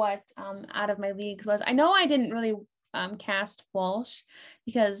what Out of My League was. I know I didn't really cast Walsh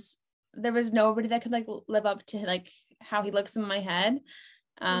because there was nobody that could like live up to like how he looks in my head.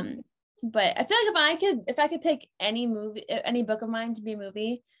 But I feel like if I could pick any book of mine to be a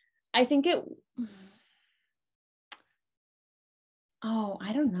movie, I think it. Oh,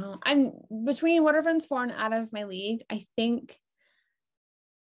 I don't know. I'm between What Are Friends For and Out of My League. I think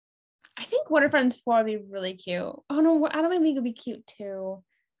What Are Friends For would be really cute. Oh no, Out of My League would be cute too.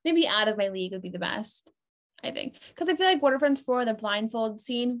 Maybe Out of My League would be the best, I think. Because I feel like What Are Friends For, the blindfold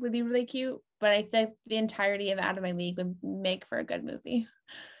scene would be really cute, but I think the entirety of Out of My League would make for a good movie.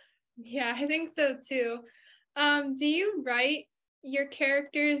 Yeah, I think so too. Do you write your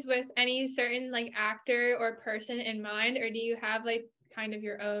characters with any certain like actor or person in mind, or do you have like kind of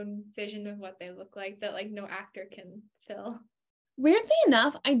your own vision of what they look like that like no actor can fill? Weirdly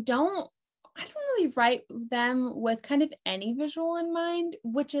enough, I don't really write them with kind of any visual in mind,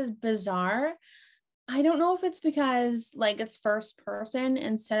 which is bizarre. I don't know if it's because like it's first person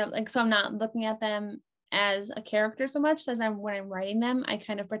instead of like, so I'm not looking at them as a character so much as when I'm writing them, I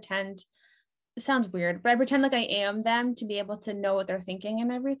kind of pretend, it sounds weird, but I pretend like I am them to be able to know what they're thinking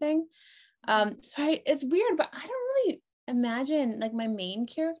and everything. It's weird, but I don't really imagine like my main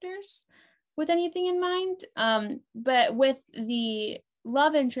characters with anything in mind. But with the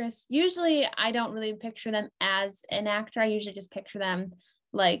love interest, usually I don't really picture them as an actor. I usually just picture them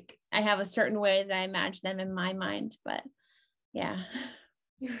like I have a certain way that I imagine them in my mind. But yeah.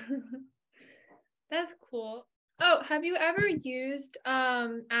 That's cool. Oh, have you ever used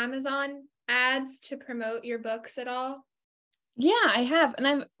Amazon ads to promote your books at all? Yeah, I have.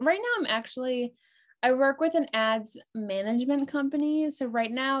 And I work with an ads management company. So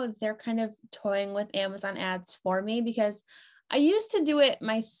right now they're kind of toying with Amazon ads for me because I used to do it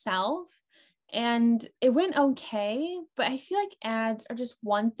myself and it went okay, but I feel like ads are just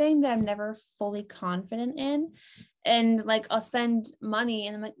one thing that I'm never fully confident in. And like I'll spend money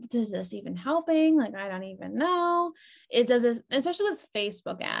and I'm like, is this even helping? Like I don't even know. It does this, especially with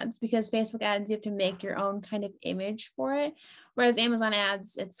Facebook ads, because Facebook ads you have to make your own kind of image for it. Whereas Amazon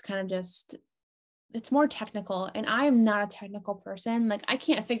ads, it's kind of just it's more technical and I am not a technical person. Like I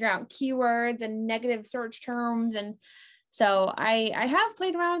can't figure out keywords and negative search terms. And so I have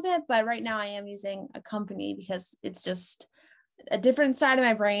played around with it, but right now I am using a company because it's just a different side of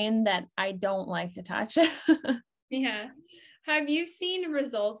my brain that I don't like to touch. Yeah. Have you seen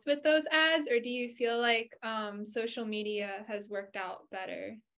results with those ads, or do you feel like social media has worked out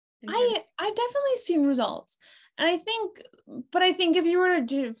better? I've definitely seen results. And I think if you were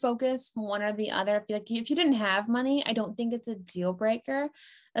to focus one or the other, if you didn't have money, I don't think it's a deal breaker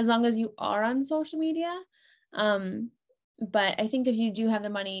as long as you are on social media. But I think if you do have the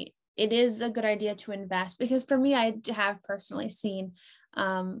money, it is a good idea to invest because for me, I have personally seen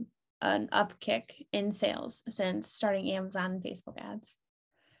an upkick in sales since starting Amazon and Facebook ads.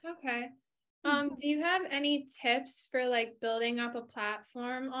 Okay. Do you have any tips for like building up a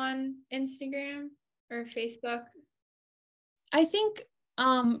platform on Instagram or Facebook? I think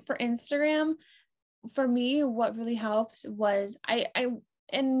for Instagram, for me, what really helps was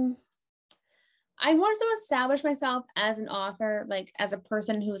and I more so established myself as an author, like as a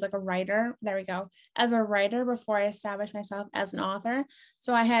person who was like a writer. There we go. As a writer before I established myself as an author.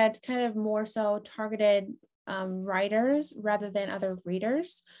 So I had kind of more so targeted writers rather than other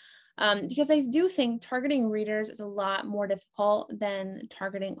readers. Because I do think targeting readers is a lot more difficult than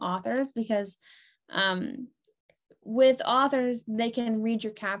targeting authors because with authors, they can read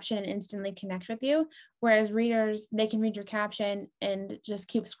your caption and instantly connect with you. Whereas readers, they can read your caption and just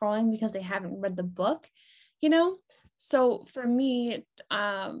keep scrolling because they haven't read the book, you know? So for me,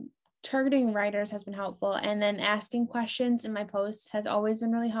 targeting writers has been helpful. And then asking questions in my posts has always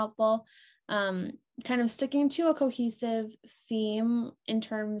been really helpful. Kind of sticking to a cohesive theme in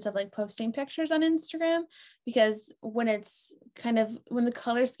terms of like posting pictures on Instagram, because when the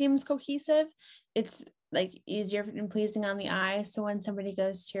color scheme is cohesive, it's like easier and pleasing on the eye. So when somebody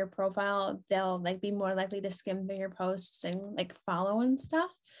goes to your profile, they'll like be more likely to skim through your posts and like follow and stuff.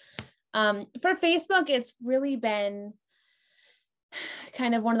 For Facebook, it's really been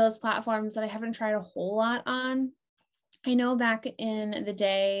kind of one of those platforms that I haven't tried a whole lot on. I know back in the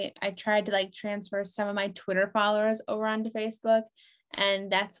day, I tried to like transfer some of my Twitter followers over onto Facebook.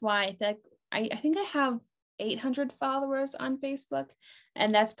 And that's why I feel like I think I have 800 followers on Facebook.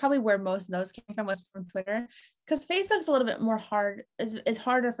 And that's probably where most of those came from, was from Twitter. Because Facebook's a little bit more hard, it's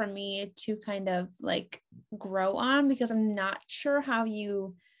harder for me to kind of like grow on because I'm not sure how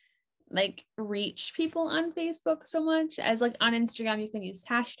you like reach people on Facebook so much as like on Instagram, you can use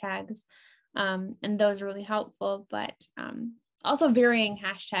hashtags. And those are really helpful, but also varying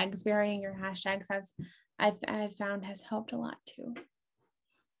your hashtags I've found has helped a lot too.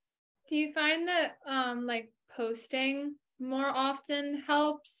 Do you find that like posting more often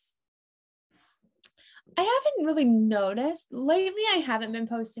helps? I haven't really noticed. Lately, I haven't been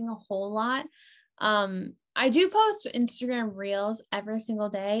posting a whole lot. I do post Instagram Reels every single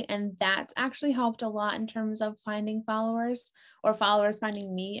day, and that's actually helped a lot in terms of finding followers or followers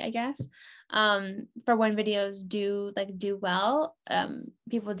finding me, I guess. For when videos do well,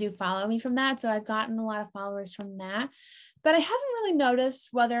 people do follow me from that. So I've gotten a lot of followers from that. But I haven't really noticed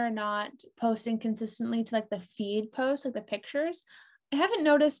whether or not posting consistently to like the feed posts, like the pictures. I haven't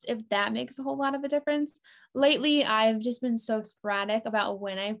noticed if that makes a whole lot of a difference. Lately, I've just been so sporadic about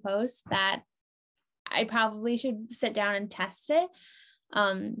when I post that I probably should sit down and test it.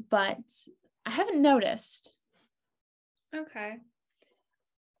 But I haven't noticed. Okay.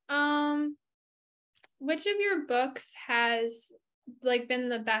 Which of your books has like been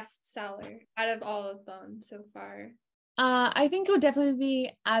the best seller out of all of them so far? I think it would definitely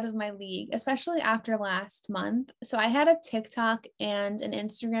be Out of My League, especially after last month. So I had a TikTok and an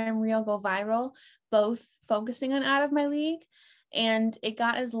Instagram reel go viral, both focusing on Out of My League. And it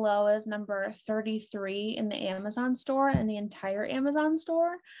got as low as number 33 in the Amazon store and the entire Amazon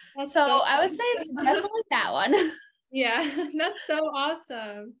store. That's So so I would say it's definitely that one. Yeah, that's so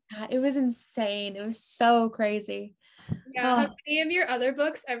awesome. It was insane. It was so crazy. Yeah, Oh, have any of your other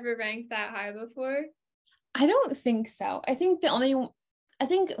books ever ranked that high before? I don't think so. I think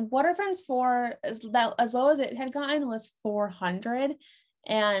Waterfronts 4 as low as it had gotten was 400.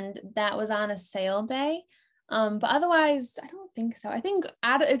 and that was on a sale day. But otherwise, I don't think so. I think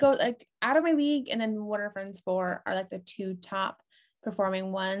it goes like Out of My League and then What Are Friends For are like the two top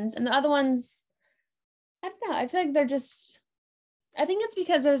performing ones. And the other ones, I don't know. I feel like I think it's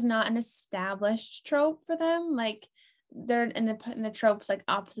because there's not an established trope for them. Like they're in the tropes, like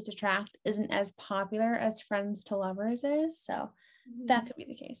opposites attract isn't as popular as Friends to Lovers is. So that could be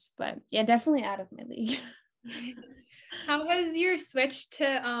the case. But yeah, definitely Out of My League. How was your switch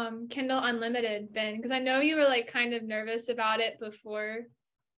to Kindle Unlimited been? Because I know you were like kind of nervous about it before.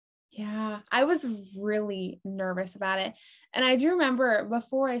 Yeah, I was really nervous about it. And I do remember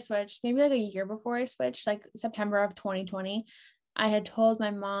before I switched, maybe like a year before I switched, like September of 2020, I had told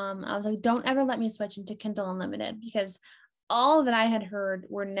my mom, I was like, don't ever let me switch into Kindle Unlimited, because all that I had heard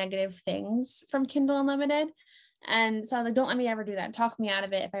were negative things from Kindle Unlimited. And so I was like, don't let me ever do that. Talk me out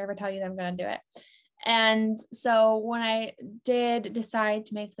of it if I ever tell you that I'm going to do it. And so when I did decide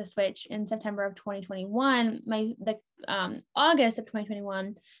to make the switch in September of 2021, August of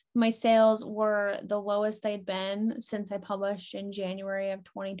 2021, my sales were the lowest they'd been since I published in January of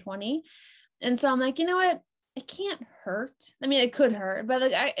 2020. And so I'm like, you know what? It can't hurt. I mean, it could hurt, but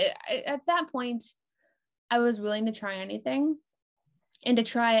like I at that point, I was willing to try anything and to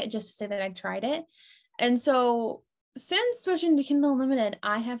try it just to say that I tried it. And so since switching to Kindle Unlimited,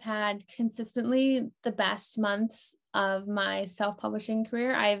 I have had consistently the best months of my self-publishing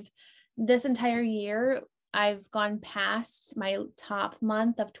career. This entire year, I've gone past my top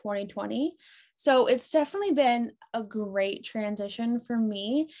month of 2020. So it's definitely been a great transition for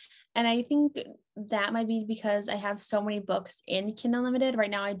me. And I think that might be because I have so many books in Kindle Unlimited. Right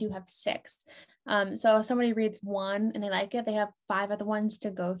now I do have 6. So if somebody reads one and they like it, they have 5 other ones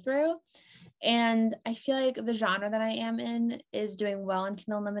to go through. And I feel like the genre that I am in is doing well in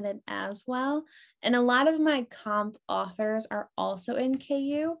Kindle Unlimited as well. And a lot of my comp authors are also in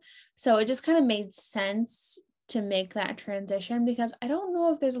KU. So it just kind of made sense to make that transition, because I don't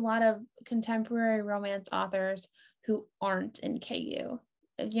know if there's a lot of contemporary romance authors who aren't in KU.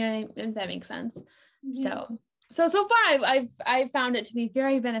 You know, if that makes sense. Mm-hmm. So far I've found it to be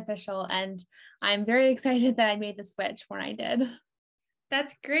very beneficial, and I'm very excited that I made the switch when I did.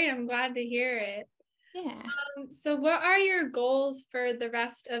 That's great. I'm glad to hear it. Yeah. So what are your goals for the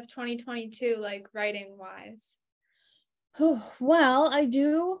rest of 2022, like writing wise? Well, I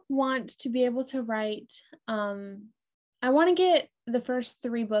do want to be able to write. I want to get the first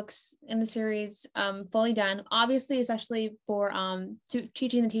 3 books in the series fully done, obviously, especially for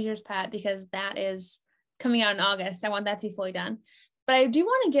Teaching the Teacher's Pet, because that is coming out in August. I want that to be fully done. But I do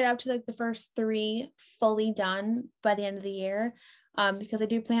want to get up to like the first 3 fully done by the end of the year. Because I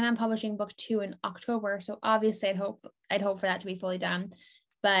do plan on publishing book 2 in October. So obviously I'd hope for that to be fully done.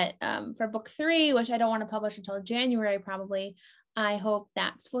 But for book 3, which I don't want to publish until January, probably, I hope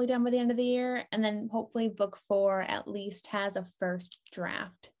that's fully done by the end of the year. And then hopefully book 4 at least has a first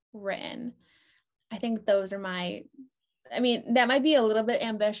draft written. I think those are I mean, that might be a little bit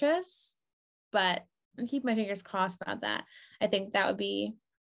ambitious, but I keep my fingers crossed about that. I think that would be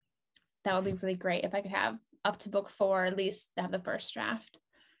really great if I could have up to book 4, at least have the first draft.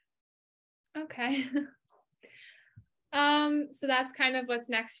 Okay. So that's kind of what's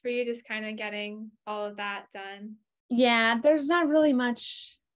next for you, just kind of getting all of that done. Yeah, there's not really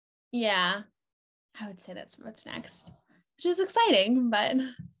much. Yeah, I would say that's what's next, which is exciting, but.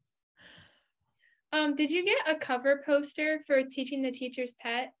 Did you get a cover poster for Teaching the Teacher's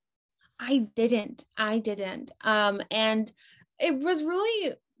Pet? I didn't. And it was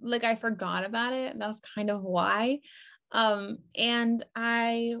really like I forgot about it. That's kind of why. And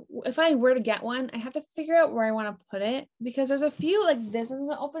if I were to get one, I have to figure out where I want to put it, because there's a few, like this is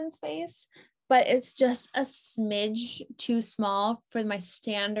an open space, but it's just a smidge too small for my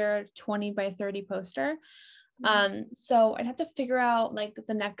standard 20 by 30 poster. So I'd have to figure out like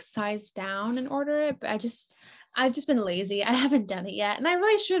the next size down and order it, but I've just been lazy. I haven't done it yet, and I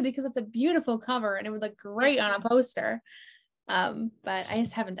really should, because it's a beautiful cover and it would look great on a poster. But I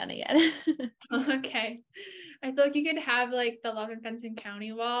just haven't done it yet. Okay. I feel like you could have like the Love and Benson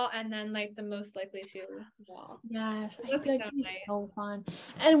County wall and then like the Most Likely To wall. Yes, I feel like it'd be so fun.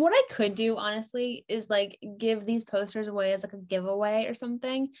 And what I could do, honestly, is like give these posters away as like a giveaway or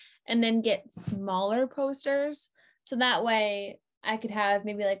something, and then get smaller posters. So that way I could have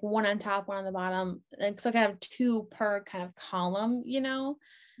maybe like one on top, one on the bottom. Like, so I could have 2 per kind of column, you know?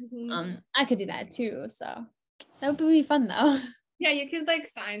 Mm-hmm. I could do that too. So that would be fun though. Yeah, you could like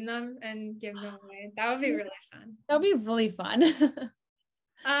sign them and give them away. That would be really fun. That would be really fun.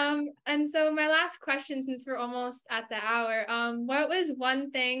 And so my last question, since we're almost at the hour, what was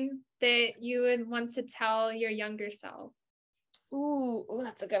one thing that you would want to tell your younger self? Ooh,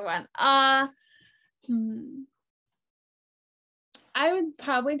 that's a good one. I would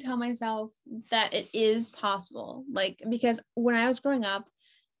probably tell myself that it is possible. Like, because when I was growing up,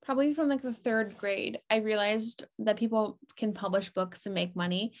 probably from like the third grade, I realized that people can publish books and make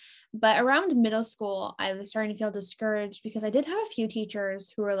money. But around middle school, I was starting to feel discouraged because I did have a few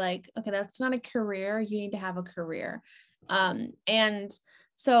teachers who were like, okay, that's not a career. You need to have a career. And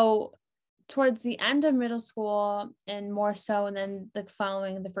so towards the end of middle school and more so, and then the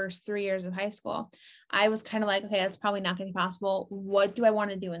following the first 3 years of high school, I was kind of like, okay, that's probably not going to be possible. What do I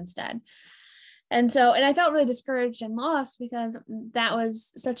want to do instead? And I felt really discouraged and lost because that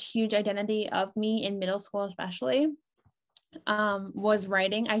was such a huge identity of me in middle school, especially, was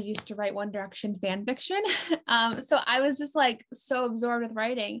writing. I used to write One Direction fan fiction. So I was just like so absorbed with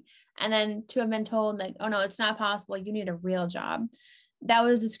writing. And then to have been told like, oh no, it's not possible. You need a real job. That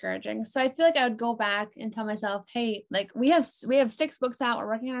was discouraging. So I feel like I would go back and tell myself, hey, like we have 6 books out. We're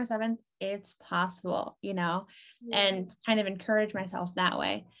working on our 7th. It's possible, and kind of encourage myself that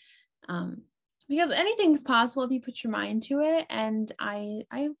way. Because anything's possible if you put your mind to it. And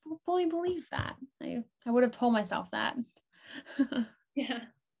I fully believe that. I would have told myself that. Yeah.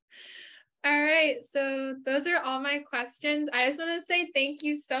 All right. So those are all my questions. I just want to say thank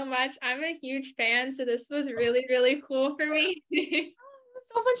you so much. I'm a huge fan. So this was really, really cool for me.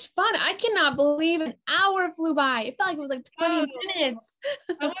 So much fun. I cannot believe an hour flew by. It felt like it was like 20 minutes.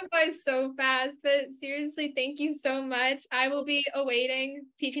 That went by so fast, but seriously, thank you so much. I will be awaiting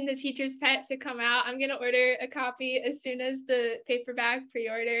Teaching the Teacher's Pet to come out. I'm going to order a copy as soon as the paperback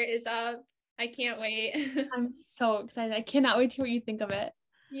pre-order is up. I can't wait. I'm so excited. I cannot wait to hear what you think of it.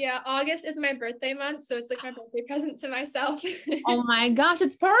 Yeah, August is my birthday month, so it's like my birthday present to myself. Oh my gosh,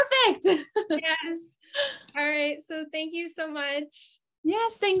 it's perfect. Yes. All right. So thank you so much.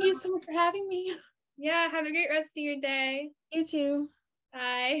 Yes, thank you so much for having me. Yeah, have a great rest of your day. You too.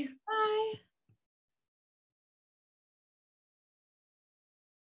 Bye. Bye.